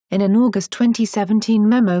In an August 2017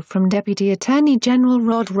 memo from Deputy Attorney General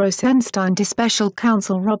Rod Rosenstein to Special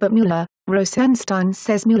Counsel Robert Mueller, Rosenstein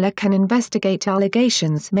says Mueller can investigate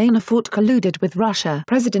allegations Manafort colluded with Russia.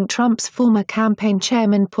 President Trump's former campaign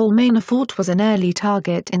chairman Paul Manafort was an early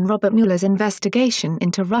target in Robert Mueller's investigation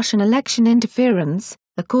into Russian election interference,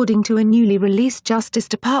 according to a newly released Justice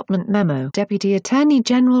Department memo. Deputy Attorney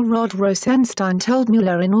General Rod Rosenstein told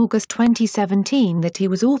Mueller in August 2017 that he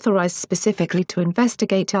was authorized specifically to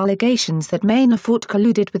investigate allegations that Manafort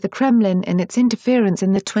colluded with the Kremlin in its interference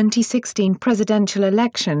in the 2016 presidential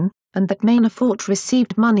election, and that Manafort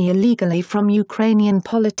received money illegally from Ukrainian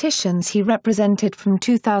politicians he represented from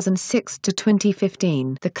 2006 to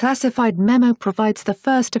 2015. The classified memo provides the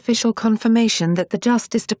first official confirmation that the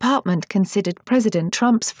Justice Department considered President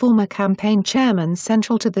Trump's former campaign chairman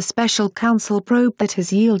central to the special counsel probe that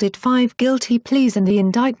has yielded 5 guilty pleas and the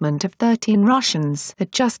indictment of 13 Russians. The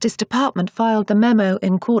Justice Department filed the memo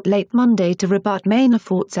in court late Monday to rebut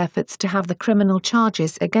Manafort's efforts to have the criminal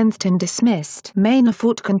charges against him dismissed.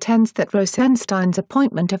 Manafort contends that Rosenstein's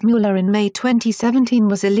appointment of Mueller in May 2017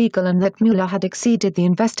 was illegal and that Mueller had exceeded the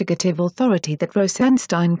investigative authority that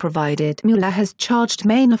Rosenstein provided. Mueller has charged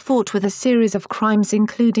Manafort with a series of crimes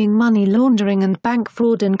including money laundering and bank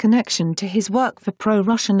fraud in connection to his work for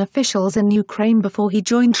pro-Russian officials in Ukraine before he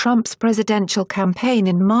joined Trump's presidential campaign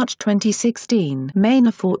in March 2016.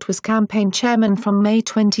 Manafort was campaign chairman from May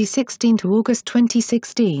 2016 to August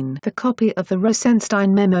 2016. The copy of the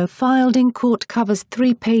Rosenstein memo filed in court covers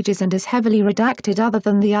 3 pages and is heavily redacted other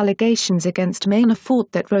than the allegations against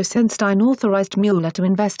Manafort that Rosenstein authorized Mueller to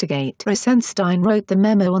investigate. Rosenstein wrote the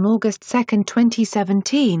memo on August 2,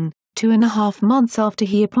 2017, 2.5 months after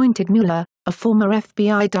he appointed Mueller, a former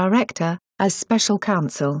FBI director, as special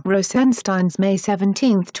counsel. Rosenstein's May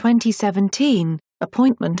 17, 2017,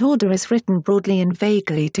 appointment order is written broadly and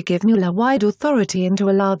vaguely to give Mueller wide authority and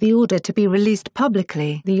to allow the order to be released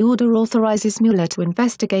publicly. The order authorizes Mueller to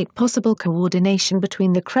investigate possible coordination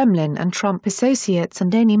between the Kremlin and Trump associates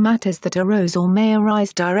and any matters that arose or may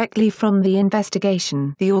arise directly from the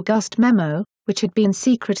investigation. The August memo, which had been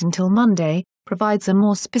secret until Monday, provides a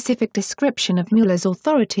more specific description of Mueller's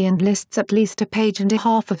authority and lists at least 1.5 pages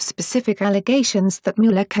of specific allegations that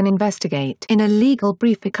Mueller can investigate. In a legal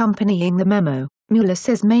brief accompanying the memo, Mueller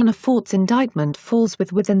says Manafort's indictment falls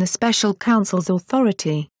within the special counsel's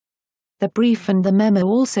authority. The brief and the memo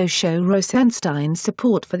also show Rosenstein's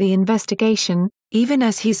support for the investigation, even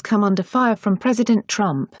as he's come under fire from President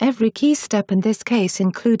Trump. Every key step in this case,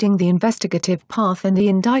 including the investigative path and the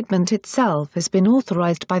indictment itself, has been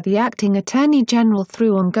authorized by the acting Attorney General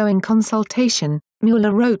through ongoing consultation,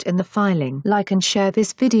 Mueller wrote in the filing. Like and share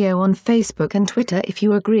this video on Facebook and Twitter if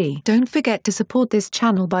you agree. Don't forget to support this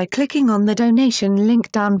channel by clicking on the donation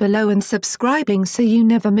link down below and subscribing so you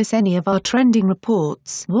never miss any of our trending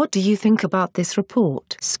reports. What do you think about this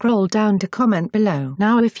report? Scroll down to comment below.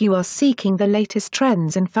 Now if you are seeking the latest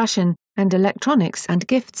trends in fashion, and electronics and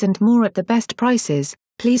gifts and more at the best prices,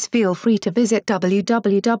 please feel free to visit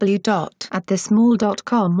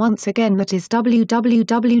www.atthismall.com. Once again, that is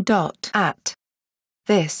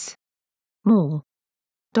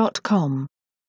www.atthismall.com.